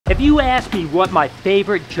you ask me what my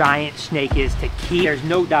favorite giant snake is to keep, there's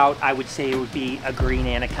no doubt I would say it would be a green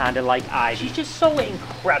anaconda like Ivy. She's just so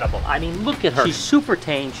incredible. I mean, look at her. She's super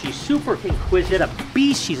tame. She's super inquisitive. A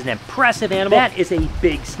beast. She's an impressive animal. That is a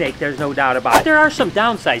big snake. There's no doubt about it. But there are some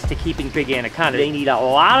downsides to keeping big anacondas. They need a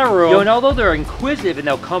lot of room. You know, and although they're inquisitive and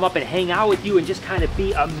they'll come up and hang out with you and just kind of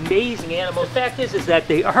be amazing animals, the fact is that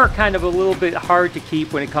they are kind of a little bit hard to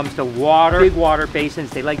keep when it comes to water. Big water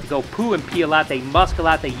basins. They like to go poo and pee a lot. They musk a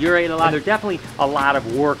lot. They urate a lot. And they're definitely a lot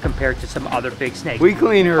of work compared to some other big snakes. We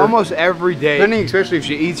clean her almost every day. Depending, especially if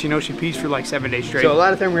she eats, you know, she pees for like 7 days straight. So a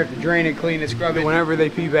lot of time we have to drain it, clean it, scrub it. Whenever they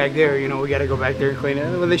pee back there, you know, we got to go back there and clean it.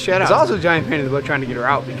 And when they shed out. It's also a giant pain in the butt trying to get her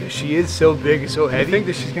out because she is so big and so heavy. I think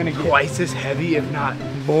that she's gonna get twice as heavy, if not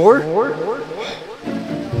more.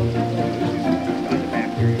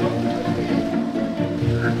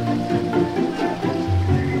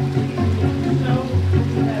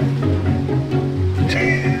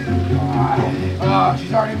 Oh,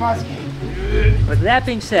 she's already musky. With that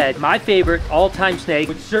being said, my favorite all-time snake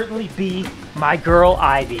would certainly be my girl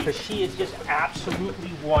Ivy, because she is just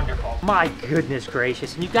absolutely wonderful. My goodness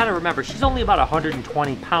gracious. And you've got to remember, she's only about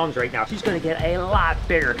 120 pounds right now. She's going to get a lot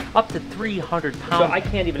bigger, up to 300 pounds. So I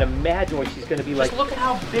can't even imagine what she's going to be like. Just look at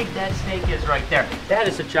how big that snake is right there. That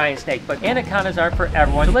is a giant snake, but anacondas aren't for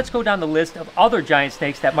everyone. So let's go down the list of other giant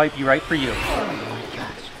snakes that might be right for you.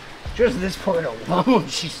 Just this part alone,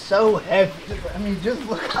 she's so heavy. I mean, just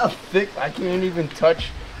look how thick. I can't even touch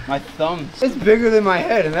my thumbs. It's bigger than my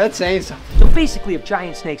head, and that's saying something. So basically, if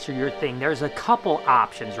giant snakes are your thing, there's a couple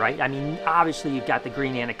options, right? I mean, obviously you've got the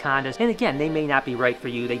green anacondas, and again, they may not be right for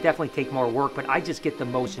you. They definitely take more work, but I just get the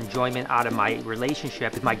most enjoyment out of my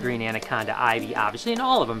relationship with my green anaconda Ivy, obviously, and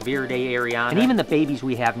all of them, Verde, Ariana, and even the babies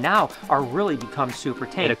we have now are really become super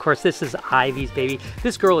tame. And of course, this is Ivy's baby.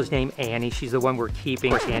 This girl is named Annie. She's the one we're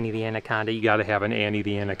keeping. Of course, Annie the anaconda. You gotta have an Annie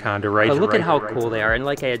the anaconda, right? But look at how cool they are, and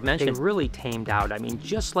like I had mentioned, they really tamed out. I mean,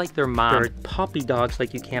 just like their mom. They're puppy dogs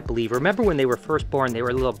like you can't believe. Remember when they were first born, they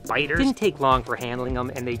were little biters? It didn't take long for handling them,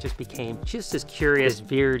 and they just became just as curious as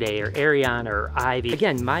Verde or Ariana or Ivy.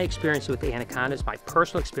 Again, my experience with the anacondas, my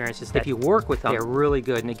personal experience is that if you work with them, they're really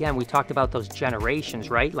good. And again, we talked about those generations,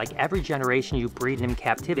 right? Like every generation you breed in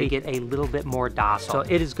captivity, they get a little bit more docile. So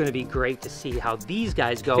it is going to be great to see how these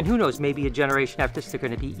guys go. And who knows, maybe a generation after this, they're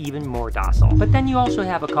going to be even more docile. But then you also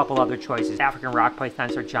have a couple other choices. African rock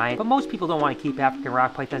pythons are giant, but most people don't want to keep African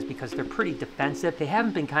rock pythons because they're pretty defensive. They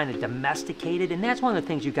haven't been kind of domesticated, and that's one of the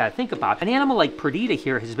things you got to think about. An animal like Perdita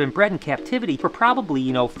here has been bred in captivity for probably,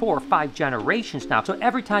 you know, 4 or 5 generations now. So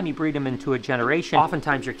every time you breed them into a generation,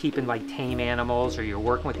 oftentimes you're keeping like tame animals or you're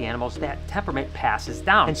working with the animals, that temperament passes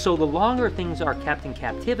down. And so the longer things are kept in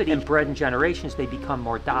captivity and bred in generations, they become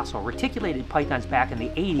more docile. Reticulated pythons back in the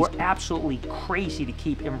 80s were absolutely crazy to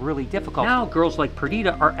keep and really difficult. Now girls like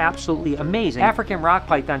Perdita are absolutely amazing. African rock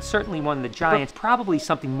pythons, certainly one of the giants, probably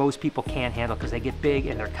something most people can't handle because they get big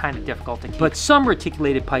and they're kind of difficult to keep. But some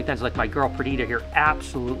reticulated pythons like my girl Perdita here,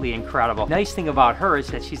 absolutely incredible. Nice thing about her is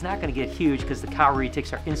that she's not going to get huge because the cow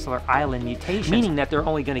retics are insular island mutations, meaning that they're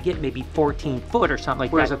only going to get maybe 14 foot or something like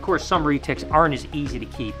that. Whereas of course some retics aren't as easy to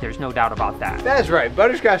keep. There's no doubt about that. That's right.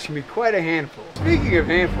 Butterscotch can be quite a handful. Speaking of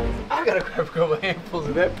handfuls, I gotta grab a couple of handfuls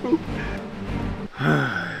of that poop.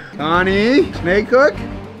 Connie, snake hook,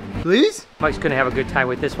 please? Mike's gonna have a good time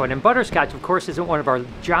with this one. And Butterscotch, of course, isn't one of our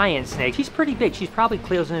giant snakes. She's pretty big. She's probably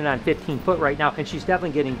closing in on 15 foot right now, and she's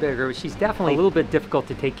definitely getting bigger. But she's definitely a little bit difficult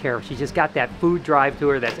to take care of. She's just got that food drive to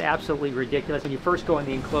her that's absolutely ridiculous. When you first go in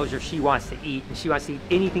the enclosure, she wants to eat, and she wants to eat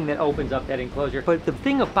anything that opens up that enclosure. But the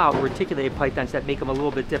thing about reticulated pythons that make them a little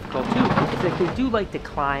bit difficult too is that they do like to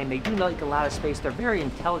climb. They do like a lot of space. They're very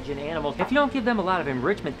intelligent animals. If you don't give them a lot of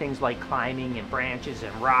enrichment, things like climbing and branches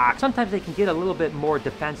and rocks, sometimes they can get a little bit more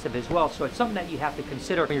defensive as well. So it's something that you have to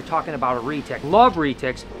consider when you're talking about a retic. Love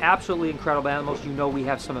retics, absolutely incredible animals. You know we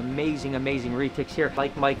have some amazing retics here.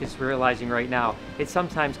 Like Mike is realizing right now, it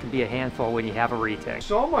sometimes can be a handful when you have a retic.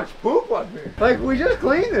 So much poop up here. Like we just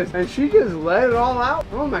cleaned this and she just let it all out.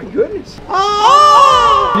 Oh my goodness.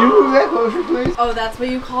 Oh! Can you move that closer, please? Oh, that's what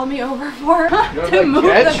you called me over for? To move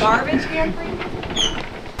the garbage can for you?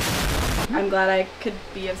 I'm glad I could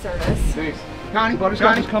be of service. Thanks. Connie,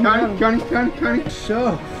 Connie.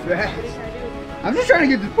 So fast. I'm just trying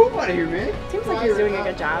to get the poop out of here, man. Seems like you're doing a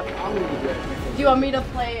good job. I'm gonna do that. Do you want me to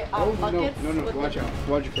play buckets? No, watch out.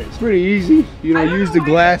 Watch your face. It's pretty easy. You know, use the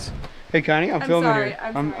glass. Hey Connie, I'm filming sorry,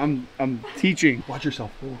 here. I'm teaching. Watch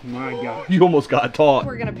yourself. Oh my God. You almost got taught.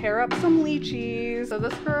 We're gonna pair up some lychees. So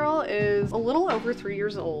this girl is a little over 3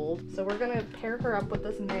 years old. So we're gonna pair her up with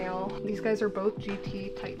this male. These guys are both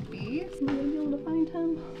GT type Bs. Am I gonna be able to find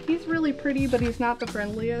him? He's really pretty, but he's not the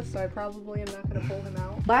friendliest, so I probably am not gonna pull him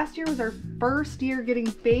out. Last year was our first year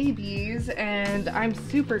getting babies, and I'm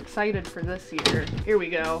super excited for this year. Here we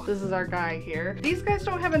go. This is our guy here. These guys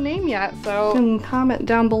don't have a name yet, so you can comment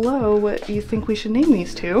down below what you think we should name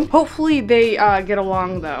these two. Hopefully they get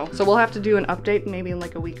along though. So we'll have to do an update maybe in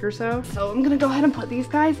like a week or so. So I'm gonna go ahead and put these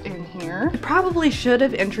guys in here. I probably should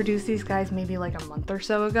have introduced these guys maybe like a month or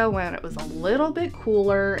so ago when it was a little bit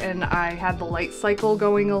cooler and I had the light cycle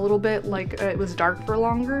going a little bit, like it was dark for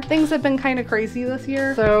longer. Things have been kind of crazy this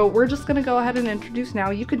year. So we're just gonna go ahead and introduce now.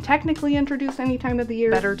 You can technically introduce any time of the year.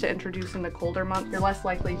 Better to introduce in the colder month. You're less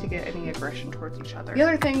likely to get any aggression towards each other. The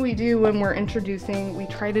other thing we do when we're introducing, we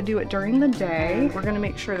try to do it during the day. We're gonna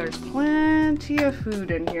make sure there's plenty of food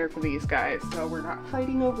in here for these guys, so we're not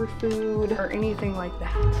fighting over food or anything like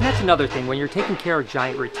that. And that's another thing, when you're taking care of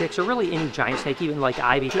giant retics or really any giant snake, even like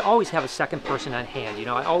ivy, you should always have a second person on hand. You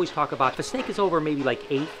know, I always talk about if a snake is over maybe like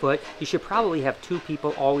 8 foot, you should probably have 2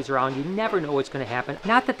 people always around. You never know what's going to happen.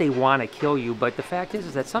 Not that they want to kill you, but the fact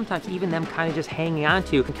is that sometimes even them kind of just hanging on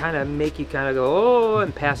to you can kind of make you kind of go, oh,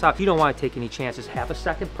 and pass out. You don't want to take any chances. Have a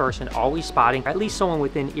second person always spotting, at least someone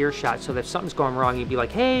within earshot, so that if something's going wrong, you'd be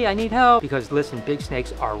like, hey, I need help. Because listen, big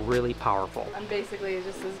snakes are really powerful. I'm basically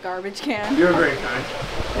just this garbage can. You're very kind.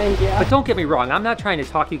 Thank you. But don't get me wrong, I'm not trying to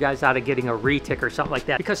talk you guys out of getting a retic or something like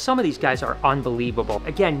that, because some of these guys are unbelievable.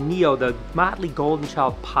 Again, Neo, the Motley Golden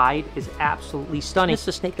Child Pied, is absolutely stunning. It's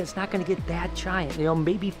a snake that's not going to get that giant, you know,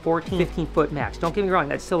 maybe 14, 15 foot max. Don't get me wrong,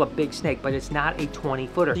 that's still a big snake, but it's not a 20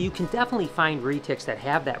 footer. So you can definitely find retics that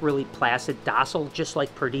have that really placid, docile, just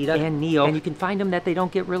like Perdita and Neo, and you can find them that they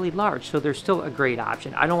don't get really large, so they're still a great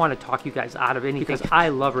option. I don't want to talk you guys out of anything because I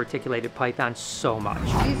love reticulated pythons so much.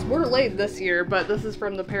 These were laid this year, but this is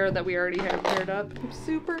from the pair that we already have paired up. I'm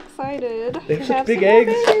super excited. They have to such big some more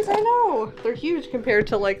eggs. babies. I know. They're huge compared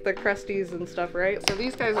to like the cresties and stuff, right? So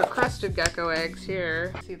these guys are crested gecko eggs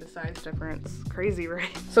here. See the size difference. Crazy, right?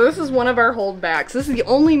 So this is one of our holdbacks. This is the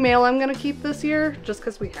only male I'm gonna keep this year, just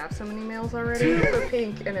because we have so many males already. Super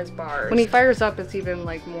pink in his bars. When he fires up, it's even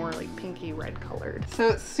like more like pinky red colored. So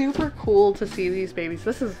it's super cool to see these babies.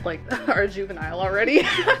 This is like our juvenile already.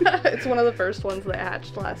 It's one of the first ones that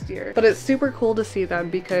hatched last year. But it's super cool to see them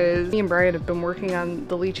because me and Brian have been working on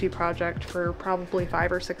the lychee project for probably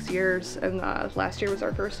 5 or 6 years, and last year was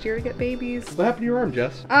our first year to get babies. What happened to your arm,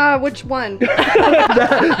 Jess? Which one?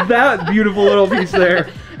 that beautiful little piece there.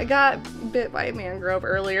 I got bit by a mangrove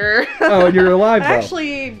earlier. Oh, and you're alive though. I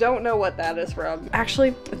actually don't know what that is from.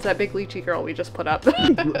 Actually, it's that big lychee girl we just put up.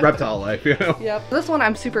 Reptile life, you know? Yep. This one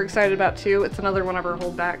I'm super excited about too. It's another one of our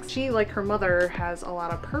holdbacks. She, like her mother, has a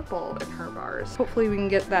lot of purple in her bars. Hopefully we can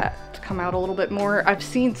get that to come out a little bit more. I've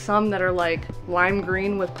seen some that are like lime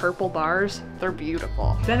green with purple bars. They're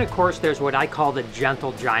beautiful. Then of course there's what I call the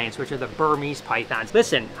gentle giants, which are the Burmese pythons.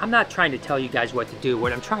 Listen, I'm not trying to tell you guys what to do.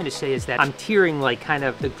 What I'm trying to say is that I'm tiering like kind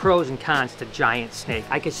of the pros and cons to giant snake.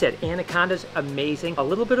 Like I said, Anaconda's amazing. A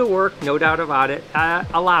little bit of work, no doubt about it.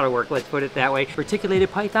 A lot of work, let's put it that way.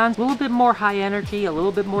 Reticulated pythons, a little bit more high energy, a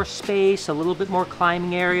little bit more space, a little bit more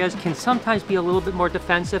climbing areas, can sometimes be a little bit more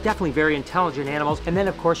defensive, definitely very intelligent animals. And then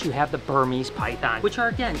of course you have the Burmese python, which are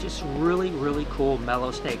again, just really, really cool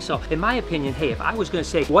mellow snakes. So in my opinion, hey, if I was gonna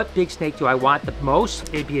say what big snake do I want the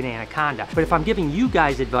most, it'd be an Anaconda. But if I'm giving you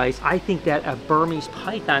guys advice, I think that a Burmese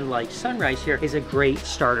python like Sunrise here is a great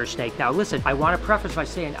starter snake. Now listen, I want to preface by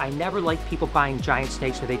saying I never like people buying giant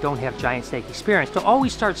snakes where they don't have giant snake experience. So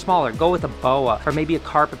always start smaller. Go with a boa or maybe a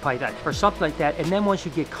carpet python or something like that. And then once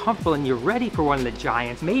you get comfortable and you're ready for one of the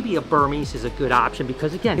giants, maybe a Burmese is a good option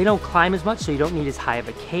because again, they don't climb as much, so you don't need as high of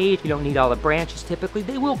a cage. You don't need all the branches typically.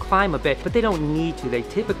 They will climb a bit, but they don't need to. They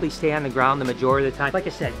typically stay on the ground the majority of the time. Like I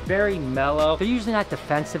said, very mellow. They're usually not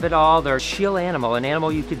defensive at all. They're a chill animal, an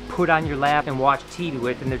animal you could put on your lap and watch TV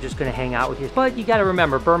with, and they're just gonna hang out with you. But you gotta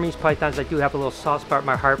remember, Burmese pythons, I do have a little soft spot in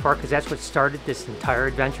my heart for, because that's what started this entire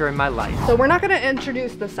adventure in my life. So we're not gonna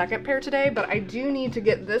introduce the second pair today, but I do need to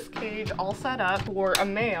get this cage all set up for a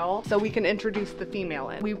male so we can introduce the female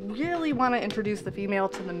in. We really wanna introduce the female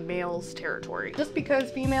to the male's territory, just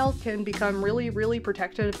because females can become really, really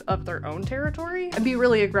protective of their own territory and be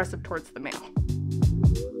really aggressive towards the male.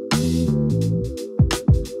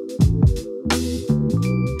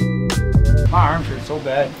 My arms hurt so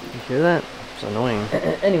bad. You hear that? It's annoying.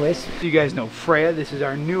 Anyways. You guys know Freya. This is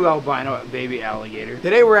our new albino baby alligator.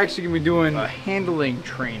 Today we're actually going to be doing a handling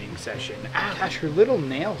training session. Ah, gosh, her little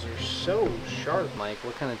nails are so sharp. Mike,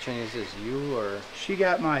 what kind of training is this? You or? She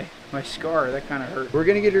got my scar. That kind of hurt. We're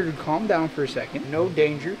going to get her to calm down for a second. No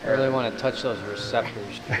danger. I really want to touch those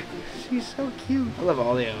receptors. She's so cute. I love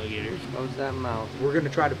all the alligators. Close that mouth. We're going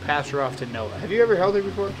to try to pass her off to Noah. Have you ever held her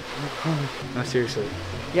before? No, seriously.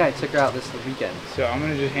 Yeah, I took her out this weekend. So I'm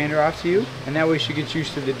going to just hand her off to you, and that way she gets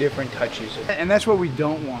used to the different touches. And that's what we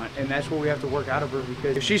don't want, and that's what we have to work out of her,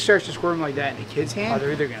 because if she starts to squirm like that in a kid's hand,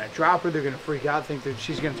 they're either going to drop her, they're going to freak out, think that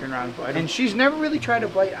she's going to turn around and bite. And she's never really tried to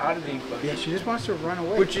bite out of the enclosure. Yeah, she just wants to run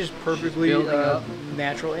away, which is perfectly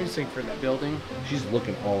natural instinct for them. Building. She's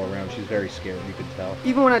looking all around. She's very scared, you could tell.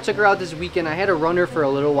 Even when I took her out this weekend, I had to run her for a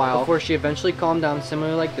little while before she eventually calmed down,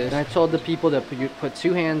 similar like this. And I told the people to put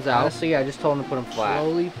two hands out. Honestly, I just told them to put them flat.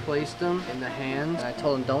 Slowly placed them in the hands. And I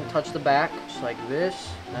told them don't touch the back, just like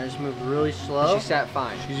this. And I just moved really slow. She sat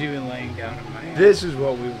fine. She's even laying down in my hand. This is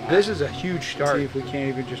what we want. This is a huge start. See if we can't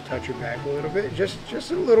even just touch her back a little bit.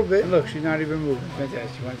 Just a little bit. And look, she's not even moving.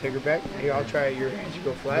 Fantastic. You want to take her back? Here, I'll try your hands. You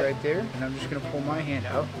go flat right there. And I'm just going to pull my hand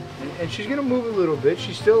out. And she's going to move a little bit.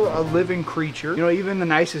 She's still a living creature. You know, even the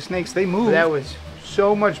nicest snakes, they move. That was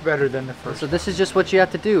so much better than the first. So this is just what you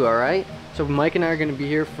have to do, all right? So Mike and I are going to be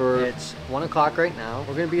here for, it's 1 o'clock right now.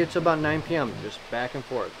 We're going to be here till about 9 p.m. Just back and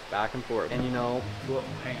forth, back and forth. And you know. Whoa,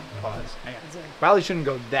 hang on, pause. Hang on. Probably shouldn't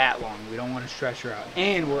go that long. We don't want to stress her out.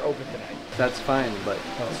 And we're open tonight. That's fine, but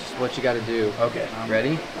that's just what you got to do. Okay.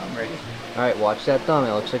 Ready? I'm ready. All right, watch that thumb.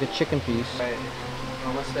 It looks like a chicken piece. All right.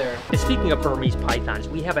 Almost there. And speaking of Burmese pythons,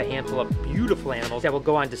 we have a handful of beautiful animals that will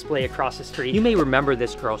go on display across the street. You may remember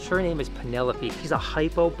this girl. Her name is Penelope. She's a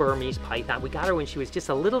hypo Burmese python. We got her when she was just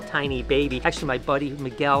a little tiny baby. Actually, my buddy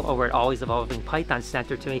Miguel over at Always Evolving Python sent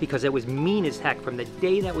her to me because it was mean as heck from the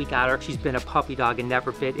day that we got her. She's been a puppy dog and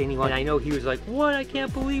never bit anyone. And I know he was like, what? I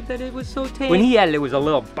can't believe that it was so tame. When he had it, it was a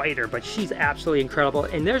little biter, but she's absolutely incredible.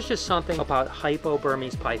 And there's just something about hypo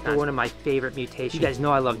Burmese python. They're one of my favorite mutations. You guys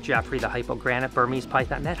know I love Jeffrey, the hypogranate Burmese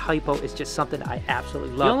python. That hypo is just something I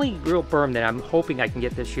absolutely love. The only real berm that I'm hoping I can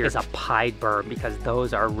get this year is a pied berm, because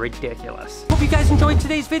those are ridiculous. Hope you guys enjoyed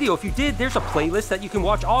today's video. If you did, there's a playlist that you can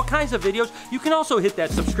watch all kinds of videos. You can also hit that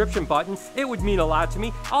subscription button. It would mean a lot to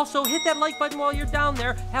me. Also, hit that like button while you're down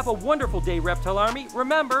there. Have a wonderful day, Reptile Army.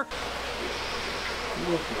 Remember,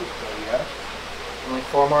 Only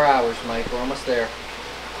 4 more hours, Mike. We're almost there.